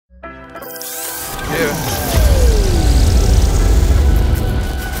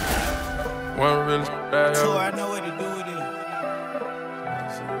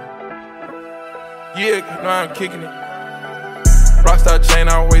still know I'm kicking it. Rockstar chain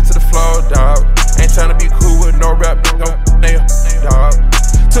all the way to the floor, dawg. Ain't tryna be cool with no rap, no nail, dawg.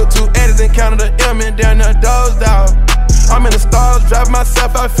 Took 2 edits and counted the M and down the doors, dawg. I'm in the stars, driving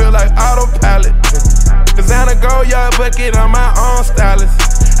myself, I feel like autopilot. Cause I done go yard bucket on my own stylist.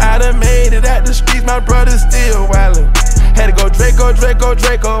 I done made it at the streets, my brother's still wildin'. Had to go Draco, Draco,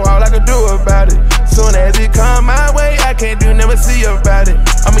 Draco, all I could do about it. Soon as it come my way, I can't do never see about it.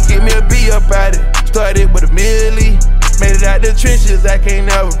 I'ma get me a B about it. Started with a milli, made it out the trenches, I can't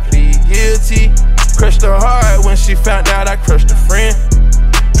never plead guilty. Crushed her hard when she found out I crushed a friend.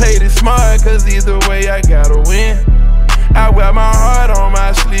 Played it smart, cause either way I gotta win. I wear my heart on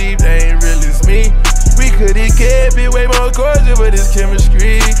my sleeve, they ain't really me. We could've kept it way more cordial, but it's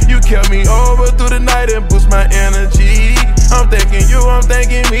chemistry. You kept me over through the night and boost my energy. I'm thanking you, I'm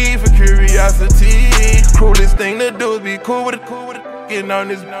thanking me for curiosity. Coolest thing to do is be cool with it, getting on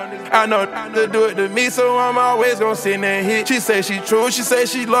this. I know to do it to me, so I'm always gon' send that hit. She say she true, she say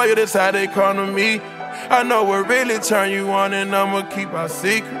she loyal, that's how they come to me. I know what really turn you on, and I'ma keep our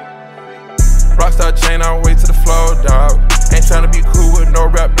secret. Rockstar chain all the way to the floor, dawg. Ain't tryna be cool with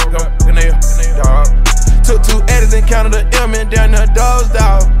no rap, no nail, dawg. Took 2 edits and counted the M and down the doors,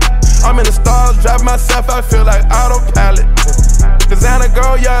 dawg. I'm in the stars, driving myself, I feel like autopilot. Cause I done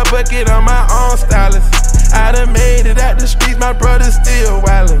go yard bucket on my own stylist. I done made it at the streets, my brother's still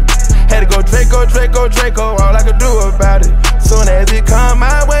wildin'. Had to go Draco, Draco, Draco, all I could do about it. Soon as it come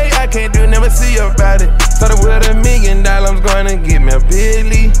my way, I can't do never see about it. Started with $1 million, I'm gonna get me a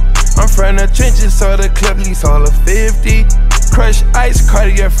Billy. I'm from the trenches, so the clip lease all of 50. Crush ice,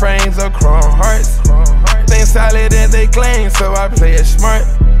 Cartier frames or chrome hearts. Ain't solid as they claim, so I play it smart.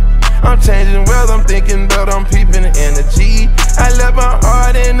 I'm changing well, I'm thinking about I'm peeping the energy. I left my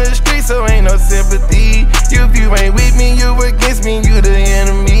heart in the street, so ain't no sympathy. If you ain't with me, you against me, you the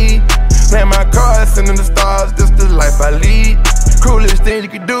enemy. Plant my cards, sending the stars, this the life I lead. Coolest thing you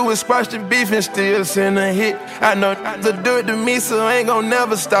could do is squash the beef and still send a hit. I know to do it to me, so I ain't gon'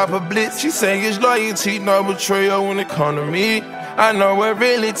 never stop a blitz. She say it's loyalty, no betrayal when it come to me. I know what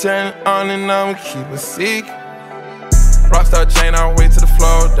really turn on, and I'ma keep it secret. Rockstar chain all the way to the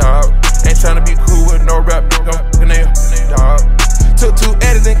floor, dawg. Ain't tryna be cool with no rap, no nail, dawg. Took 2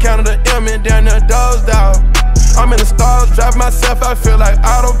 edits and counted the M and down the doors, dawg. I'm in the stars, driving myself, I feel like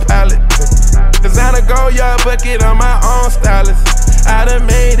autopilot. Cause I done go yard bucket on my own stylist. I done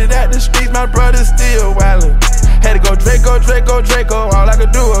made it at the streets, my brother's still wildin'. Had to go Draco, Draco, Draco, all I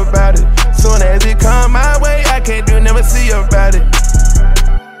could do about it. Soon as it come my way, I can't do never see about it.